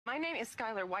My name is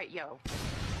Skylar White, yo.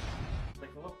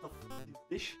 Like, what the f is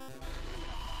this?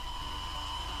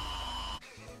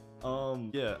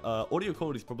 Yeah, audio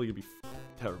quality is probably gonna be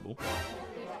terrible.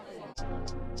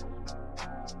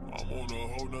 I'm on a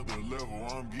whole nother level,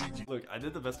 I'm geeky. Look, I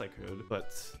did the best I could,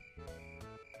 but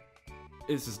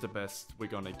this is the best we're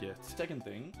gonna get. Second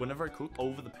thing, whenever I cook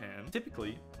over the pan,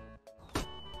 typically,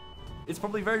 it's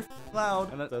probably very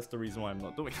loud, and that's the reason why I'm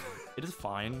not doing it. It is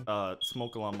fine.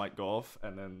 Smoke alarm might go off,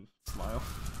 and then smile.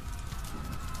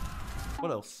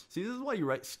 What else? See, this is why you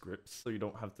write scripts, so you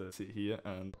don't have to sit here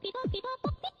and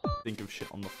think of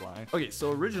shit on the fly. Okay,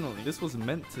 so originally, this was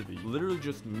meant to be literally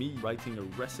just me writing a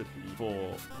recipe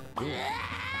for...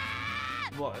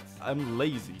 But I'm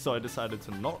lazy, so I decided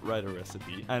to not write a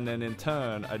recipe, and then in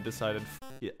turn, I decided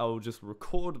I'll just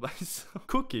record myself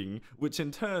cooking, which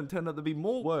in turn turned out to be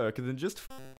more work than just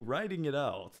writing it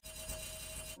out.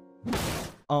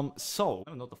 So, I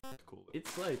don't know what the fuck to call it.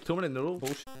 It's like 2-minute noodle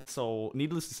bullshit, so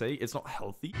needless to say, it's not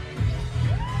healthy.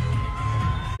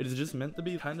 It is just meant to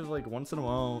be kind of like once in a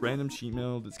while, random cheat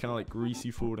meal that's kind of like greasy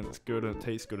food and it's good and it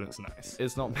tastes good and it's nice.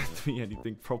 It's not meant to be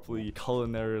anything properly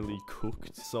culinarily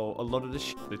cooked. So a lot of the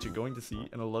shit that you're going to see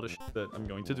and a lot of shit that I'm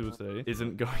going to do today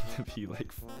isn't going to be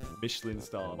like Michelin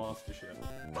star master chef.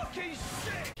 Fucking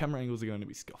shit! Camera angles are going to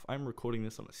be scuffed. I'm recording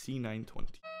this on a C920.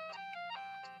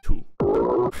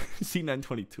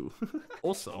 C922.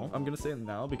 Also, I'm gonna say it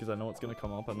now because I know it's gonna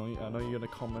come up. I know you're gonna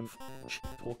comment,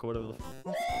 talk or whatever the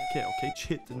fuck. Okay,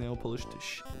 chit the nail polish to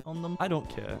shit on them. I don't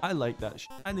care. I like that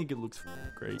shit. I think it looks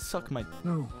great. Suck my...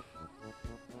 No,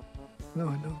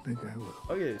 I don't think I will.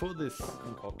 Okay, for this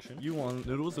concoction, you want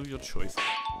noodles of your choice.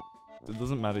 It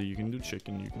doesn't matter. You can do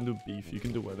chicken, you can do beef, you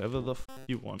can do whatever the f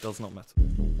you want. Does not matter.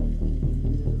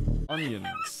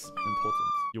 Onions,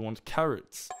 important. You want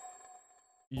carrots.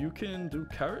 You can do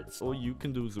carrots or you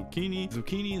can do zucchini.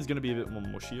 Zucchini is going to be a bit more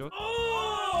mushier.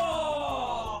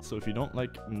 Oh! So if you don't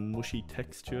like mushy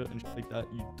texture and shit like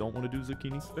that, you don't want to do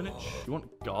zucchini. Spinach. You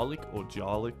want garlic or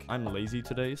garlic. I'm lazy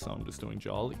today, so I'm just doing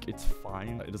garlic. It's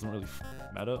fine. It doesn't really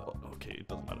matter. Okay, it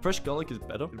doesn't matter. Fresh garlic is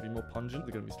better. It'll be more pungent.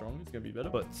 It's going to be strong. It's going to be better.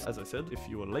 But as I said, if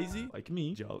you are lazy, like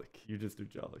me, garlic. You just do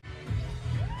garlic.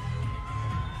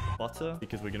 Butter,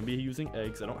 because we're going to be using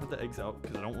eggs. I don't have the eggs out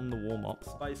because I don't want them to warm up.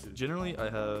 Spices. Generally, I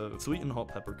have sweet and hot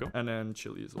paprika and then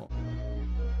chili as well.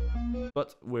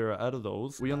 But we're out of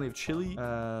those. We only have chili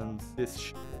and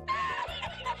this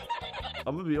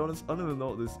I'm gonna be honest, I don't even know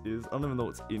what this is. I don't even know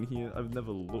what's in here. I've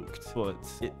never looked, but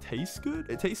it tastes good.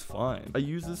 It tastes fine. I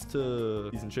use this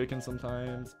to season chicken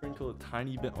sometimes, sprinkle a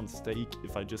tiny bit on steak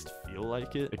if I just feel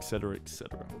like it, etc,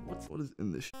 etc. What is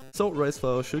in this? Salt, rice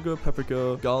flour, sugar,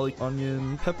 paprika, garlic,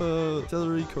 onion, pepper,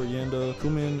 celery, coriander,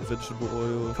 cumin, vegetable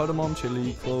oil, cardamom,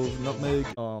 chili, clove, nutmeg.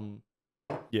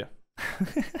 Yeah.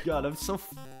 God, I'm so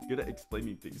good at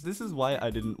explaining things. This is why I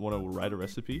didn't want to write a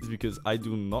recipe, is because I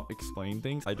do not explain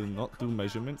things. I do not do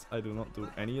measurements. I do not do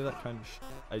any of that kind of shit.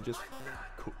 I just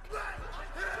cook.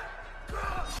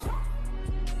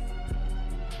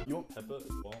 You want pepper as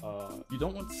well. You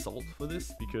don't want salt for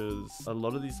this because a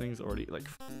lot of these things are already like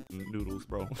noodles,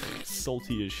 bro.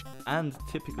 Salty-ish. And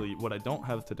typically, what I don't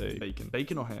have today,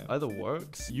 bacon or ham, either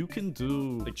works. You can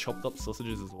do like chopped up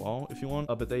sausages as well if you want,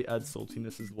 but they add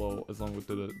saltiness as well, as long with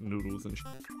the noodles and shit.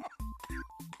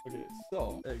 Okay,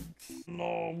 so eggs.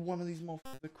 No, one of these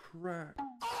motherfuckers crack.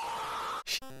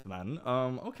 Man,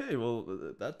 okay, well,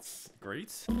 that's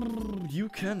great. You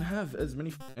can have as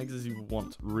many eggs as you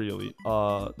want, really.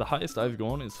 The highest I've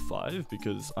gone is 5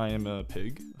 because I am a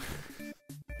pig.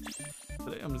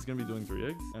 Today I'm just gonna be doing 3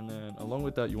 eggs, and then along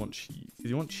with that you want cheese. Because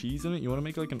you want cheese in it, you want to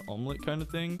make like an omelet kind of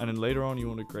thing, and then later on you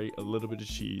want to grate a little bit of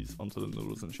cheese onto the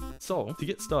noodles and shit. So, to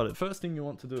get started, first thing you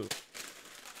want to do,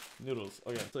 noodles.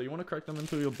 Okay, so you want to crack them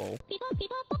into your bowl.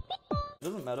 It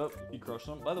doesn't matter if you crush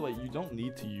them. By the way, you don't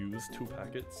need to use 2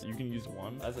 packets. You can use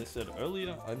 1. As I said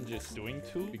earlier, I'm just doing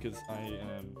 2 because I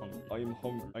am hungry. I am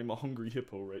hungry. I'm a hungry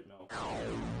hippo right now.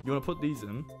 You want to put these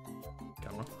in.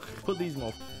 Camera. Put these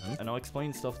more in, and I'll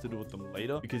explain stuff to do with them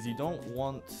later because you don't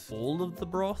want all of the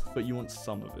broth, but you want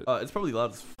some of it. It's probably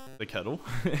loud as the kettle.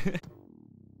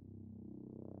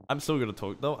 I'm still gonna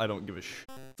talk though. I don't give a sh.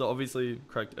 So obviously,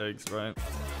 cracked eggs, right?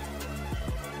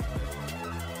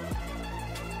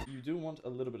 You do want a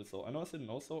little bit of salt. I know I said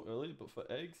no salt earlier, but for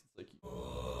eggs, it's like...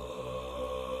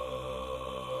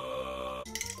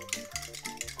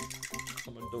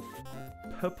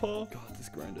 Pepper. God, this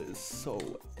grinder is so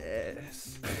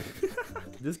ass.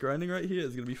 This grinding right here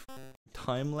is gonna be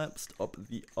time-lapsed up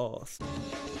the arse.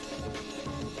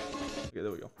 Okay, Okay,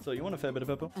 there we go. So you want a fair bit of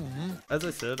pepper? As I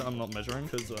said, I'm not measuring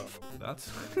because that.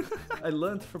 I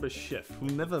learned from a chef who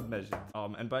never measured.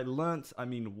 And by learnt, I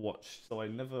mean watched. So I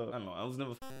don't know, I was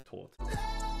never taught.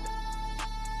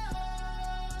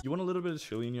 You want a little bit of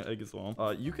chili in your egg as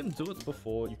well. You can do it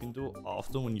before, you can do it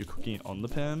after when you're cooking it on the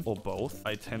pan, or both.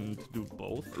 I tend to do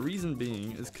both. The reason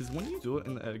being is because when you do it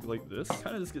in the egg like this, it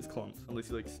kind of just gets clumped unless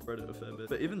you like spread it a fair bit.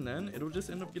 But even then, it'll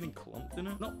just end up getting clumped in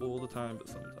it. Not all the time, but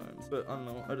sometimes. But I don't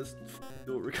know, I just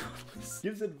do it regardless.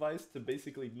 Gives advice to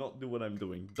basically not do what I'm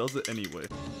doing. Does it anyway.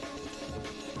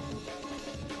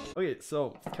 Okay,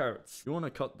 so carrots. You want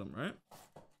to cut them, right?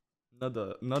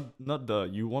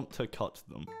 You want to cut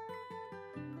them.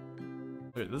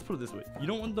 Okay, let's put it this way. You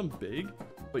don't want them big,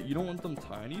 but you don't want them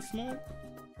tiny small.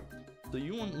 So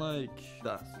you want like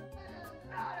that.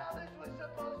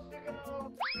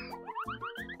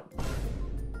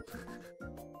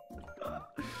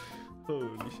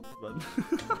 Holy shit, man.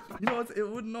 You know what? It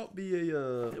would not be a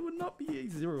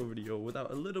Zerro video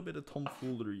without a little bit of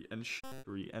tomfoolery and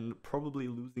shittery and probably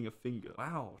losing a finger.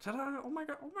 Wow. Ta-da! Oh my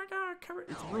god, carrot,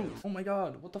 it's rude. Oh my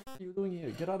god, what the f are you doing here?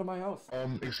 Get out of my house.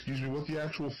 Excuse me, what the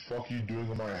actual fuck are you doing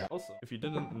in my house? Also, if you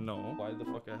didn't know why the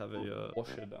fuck I have a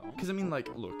washer down. Because I mean, like,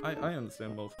 look, I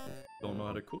understand most don't know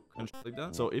how to cook and shit like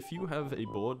that. So if you have a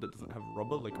board that doesn't have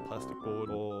rubber, like a plastic board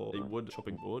or a wood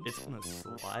chopping board, it's gonna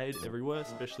slide everywhere,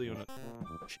 especially on a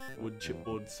wood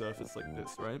chipboard surface like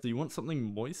this, right? So you want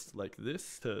something moist like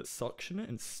this to suction it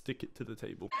and stick it to the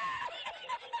table.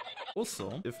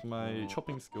 Also, if my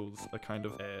chopping skills are kind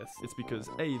of ass, it's because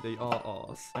A, they are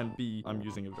arse, and B, I'm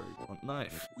using a very blunt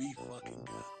knife.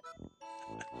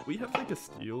 We have like a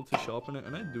steel to sharpen it,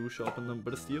 and I do sharpen them,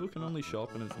 but a steel can only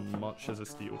sharpen as much as a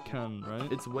steel can,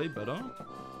 right? It's way better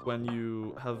when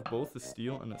you have both a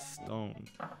steel and a stone.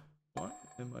 Why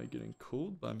am I getting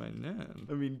called by my nan?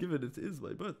 I mean, given it is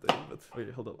my birthday, but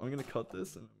wait, hold up. I'm gonna cut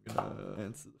this and I'm gonna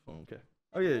answer the phone, okay?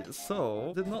 Okay,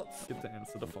 so did not get to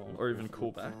answer the phone or even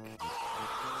call back.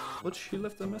 But she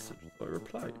left a message, so I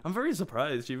replied. I'm very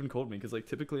surprised she even called me because like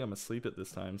typically I'm asleep at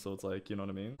this time, so it's like, you know what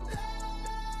I mean?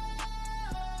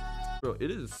 Bro,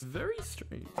 it is very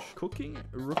strange cooking,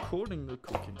 recording the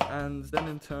cooking, and then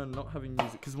in turn not having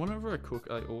music. Because whenever I cook,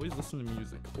 I always listen to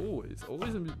music.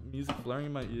 Always music blaring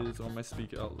in my ears or my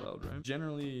speaker out loud, right?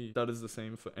 Generally, that is the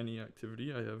same for any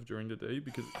activity I have during the day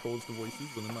because it calls the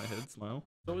voices within my head smile.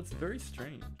 So it's very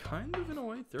strange, kind of in a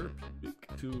way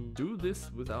therapeutic to do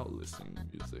this without listening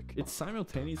to music. It's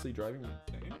simultaneously driving me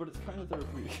insane, but it's kind of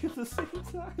therapeutic at the same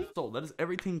time. So that is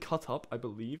everything cut up, I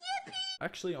believe.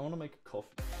 Actually, I want to make a coffee.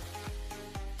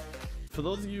 For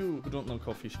those of you who don't know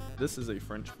coffee, this is a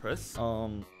French press.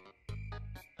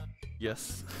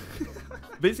 Yes.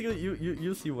 Basically,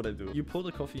 you see what I do. You pour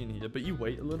the coffee in here, but you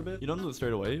wait a little bit. You don't do it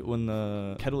straight away when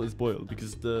the kettle is boiled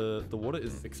because the water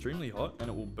is extremely hot and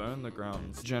it will burn the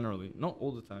grounds. Generally, not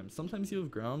all the time. Sometimes you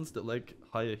have grounds that like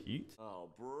higher heat. Oh,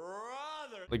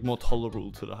 brother. Like more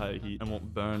tolerable to the higher heat and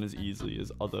won't burn as easily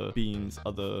as other beans,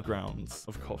 other grounds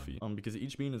of coffee. Because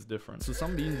each bean is different. So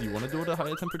some beans you want to do at a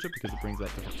higher temperature because it brings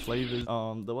out different flavors.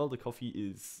 The coffee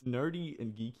is nerdy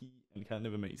and geeky and kind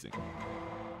of amazing.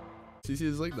 So you see,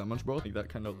 it's like that much broth, like that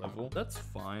kind of level. That's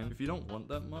fine. If you don't want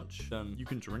that much, then you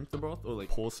can drink the broth or like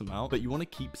pour some out. But you want to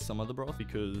keep some of the broth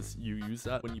because you use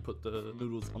that when you put the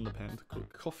noodles on the pan to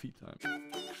cook. Coffee time.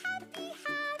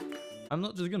 I'm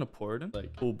not just gonna pour it in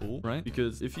like full bowl, right?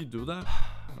 Because if you do that,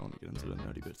 I don't want to get into the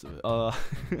nerdy bits of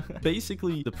it.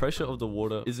 Basically, the pressure of the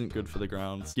water isn't good for the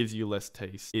grounds. Gives you less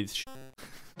taste. It's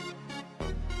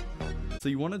So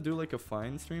you want to do like a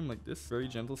fine stream like this, very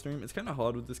gentle stream. It's kind of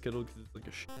hard with this kettle because it's like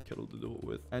a kettle to do it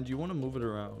with. And you want to move it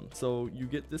around. So you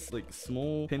get this like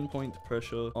small pinpoint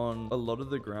pressure on a lot of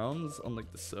the grounds on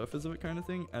like the surface of it kind of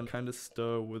thing and kind of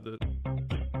stir with it.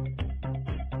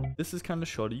 This is kind of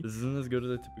shoddy. This isn't as good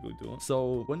as I typically do.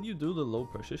 So when you do the low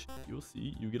pressure, you'll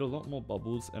see you get a lot more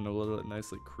bubbles and a lot of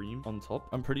nice like cream on top.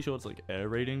 I'm pretty sure it's like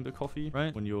aerating the coffee,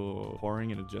 right? When you're pouring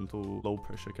in a gentle low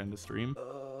pressure kind of stream.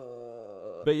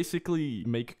 Basically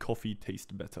make coffee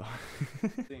taste better.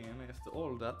 Then after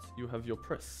all that, you have your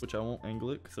press, which I won't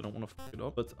angle it because I don't want to fuck it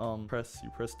up. But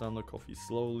you press down the coffee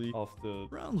slowly after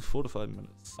around 4 to 5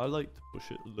 minutes. I like to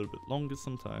push it a little bit longer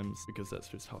sometimes because that's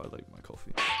just how I like my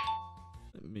coffee.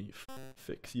 Let me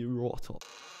fix you right up.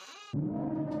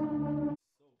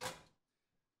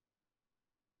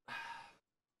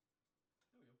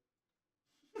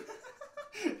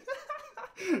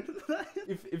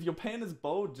 If your pan is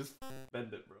bold, just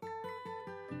bend it, bro.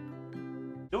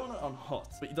 You don't want it on hot,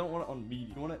 but you don't want it on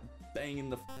medium. You want it bang in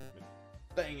the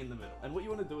bang in the middle. And what you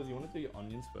want to do is you want to do your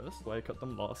onions first. So I cut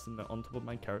them last and they're on top of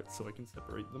my carrots so I can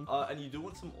separate them. And you do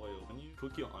want some oil. When you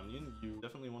cook your onion, you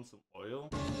definitely want some oil.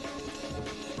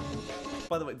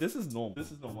 By the way, this is normal.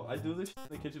 This is normal. I do this shit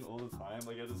in the kitchen all the time.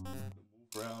 Like I just move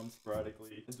around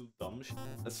sporadically and do dumb shit.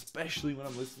 Especially when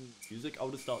I'm listening to music, I'll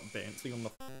just start dancing on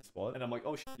the spot. And I'm like,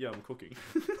 oh shit, yeah, I'm cooking.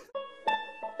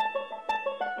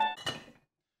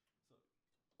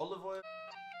 Olive oil.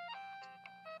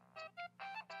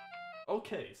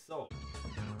 Okay, so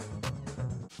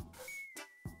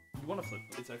you want to flip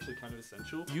them. It's actually kind of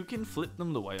essential. You can flip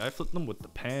them the way I flip them with the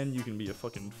pan. You can be a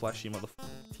fucking flashy motherfucker.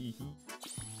 Tee-hee.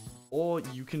 Or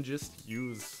you can just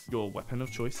use your weapon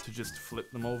of choice to just flip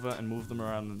them over and move them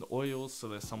around in the oil so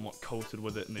they're somewhat coated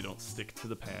with it and they don't stick to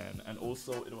the pan. And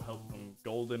also it'll help them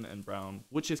golden and brown,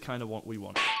 which is kind of what we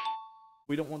want.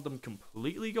 We don't want them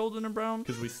completely golden and brown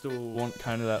because we still want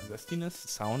kind of that zestiness,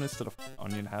 sourness that a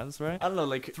onion has, right? I don't know,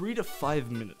 like 3 to 5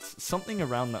 minutes, something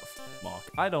around that mark.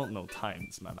 I don't know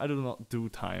times, man. I do not do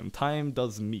time. Time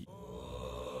does me.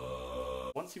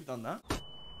 Once you've done that,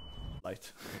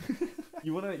 light.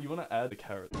 you wanna add the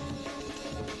carrot.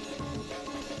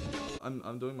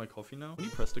 I'm doing my coffee now. When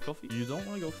you press the coffee, you don't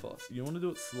want to go fast. You want to do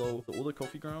it slow. So all the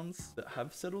coffee grounds that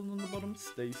have settled on the bottom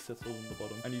stay settled on the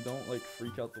bottom. And you don't like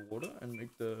freak out the water and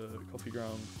make the coffee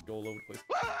grounds go all over the place.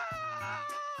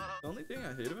 The only thing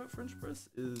I hate about French press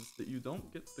is that you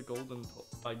don't get the golden top.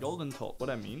 By golden top, what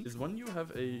I mean is when you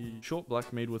have a short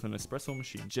black made with an espresso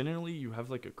machine, generally you have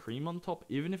like a cream on top,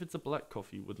 even if it's a black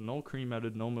coffee with no cream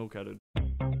added, no milk added.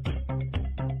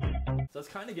 So it's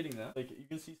kind of getting there. Like you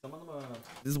can see some of them are...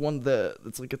 There's one there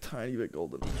that's like a tiny bit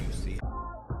golden. Did you see?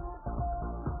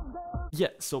 Yeah,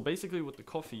 so basically what the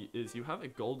coffee is, you have a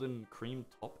golden cream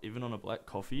top, even on a black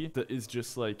coffee, that is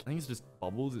just like, I think it's just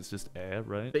bubbles, it's just air,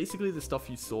 right? Basically the stuff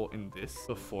you saw in this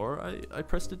before I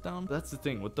pressed it down. That's the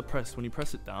thing with the press, when you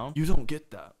press it down, you don't get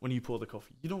that when you pour the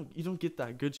coffee. You don't get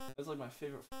that good shit. That's like my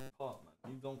favorite part,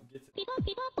 man. You don't get it.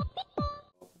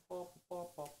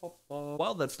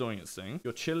 While that's doing its thing,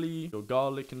 your chili, your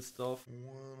garlic and stuff.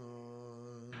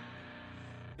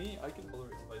 Me, I can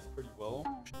tolerate spice pretty well.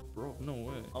 Bro, no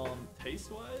way.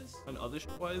 Taste-wise and other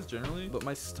shit-wise generally, but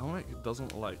my stomach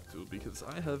doesn't like to because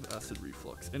I have acid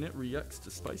reflux and it reacts to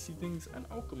spicy things and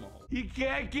alcohol. You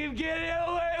can't keep getting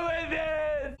away with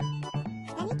it!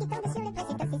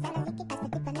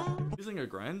 Using a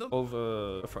grinder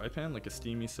over a fry pan, like a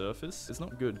steamy surface, is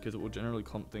not good because it will generally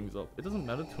clump things up. It doesn't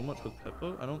matter too much with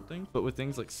pepper, I don't think, but with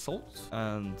things like salt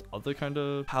and other kind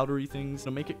of powdery things,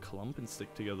 it'll make it clump and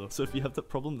stick together. So if you have that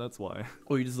problem, that's why.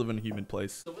 Or you just live in a humid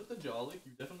place. So with the garlic,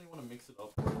 you definitely want to mix it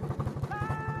up. A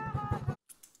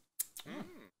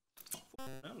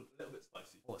little bit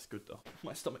spicy. Oh, that's good though.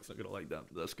 My stomach's not gonna like that,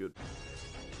 but that's good.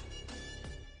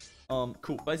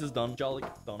 Cool. Spice is done. Garlic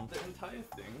done. The entire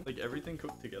thing, like everything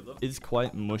cooked together, is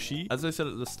quite mushy. As I said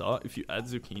at the start, if you add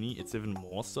zucchini, it's even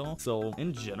more so. So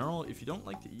in general, if you don't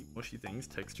like to eat mushy things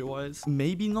texture-wise,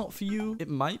 maybe not for you. It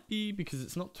might be because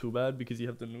it's not too bad because you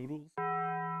have the noodles.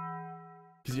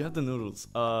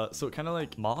 So it kind of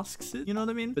like masks it, you know what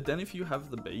I mean? But then if you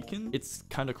have the bacon, it's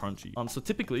kind of crunchy. So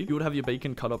typically you would have your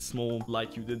bacon cut up small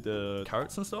like you did the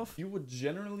carrots and stuff. You would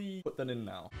generally put that in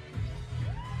now.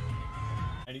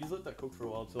 And you just let that cook for a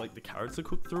while till like the carrots are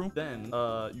cooked through. Then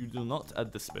you do not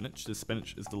add the spinach. The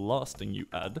spinach is the last thing you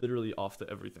add, literally after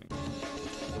everything.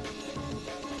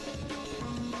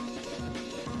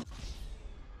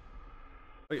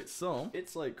 Okay, so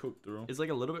it's like cooked through. It's like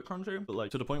a little bit crunchy, but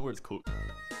like to the point where it's cooked.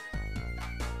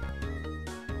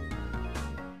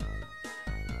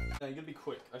 Now you're gonna be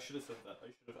quick. I should have said that.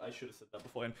 I should have said that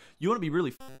beforehand. You want to be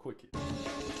really quick here.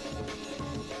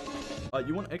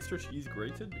 You want extra cheese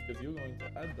grated because you're going to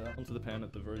add that onto the pan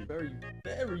at the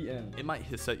very end. It might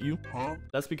hiss at you. Huh?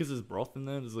 That's because there's broth in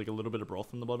there. There's like a little bit of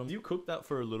broth in the bottom. You cook that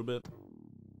for a little bit.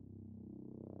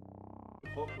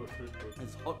 Hot but it tastes good.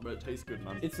 It's hot but it tastes good,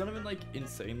 man. It's not even like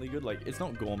insanely good. Like it's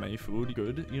not gourmet food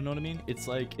good. You know what I mean? It's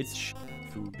like it's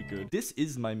food good. This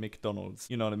is my McDonald's.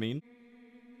 You know what I mean?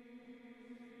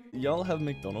 Y'all have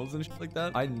McDonald's and shit like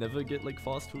that. I never get like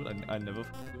fast food. I never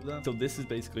do that. So this is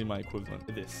basically my equivalent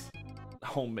to this.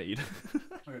 Homemade.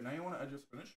 Okay, now you want to add your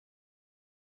spinach.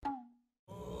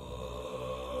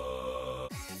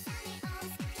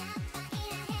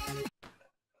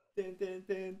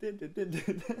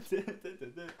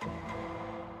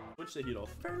 Switch the heat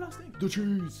off. Very last thing. The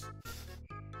cheese.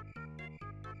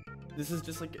 This is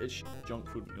just like a junk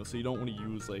food meal, so you don't want to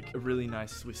use like a really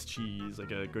nice Swiss cheese, like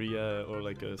a Gruyere or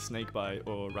like a snake bite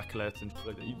or raclette and stuff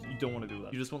like that. You don't want to do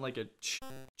that. You just want like a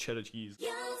cheddar cheese.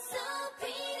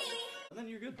 And then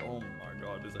you're good. Oh my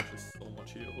god, there's actually so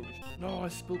much here. Holy shit. No, I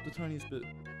spilled the tiniest bit.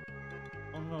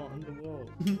 Oh no, on the wall.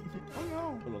 Oh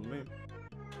no. Hold on, me.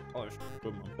 Oh,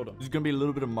 good man. Hold on. This is gonna be a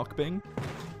little bit of mukbang.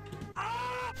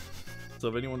 So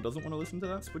if anyone doesn't want to listen to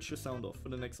that, switch your sound off for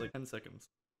the next like 10 seconds.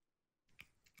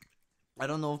 I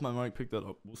don't know if my mic picked that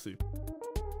up. We'll see.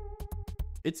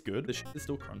 It's good. The shit is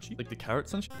still crunchy. Like the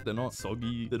carrots and shit, they're not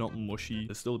soggy. They're not mushy.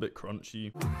 They're still a bit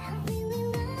crunchy.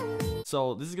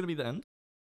 So this is gonna be the end.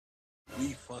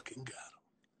 We fucking got him.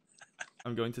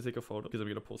 I'm going to take a photo because I'm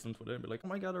gonna post on Twitter and be like, oh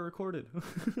my god, I recorded. Oh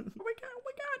my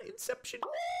god, Inception.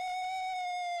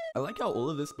 I like how all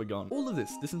of this began. All of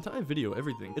this entire video,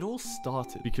 everything, it all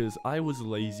started because I was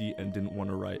lazy and didn't want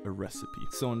to write a recipe.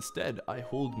 So instead, I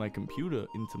hauled my computer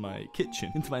into my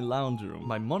kitchen, into my lounge room,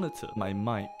 my monitor, my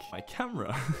mic, my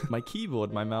camera, my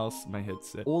keyboard, my mouse, my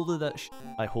headset, all of that shit.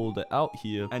 I hauled it out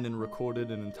here and then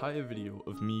recorded an entire video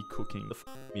of me cooking the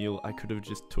meal I could have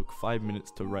just took 5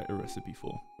 minutes to write a recipe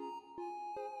for.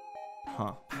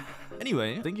 Huh.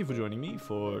 Anyway, thank you for joining me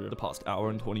for the past hour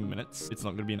and 20 minutes. It's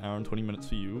not gonna be an hour and 20 minutes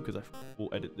for you because I will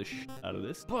edit the shit out of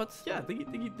this. But yeah, thank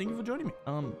you for joining me.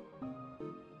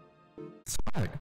 Swag.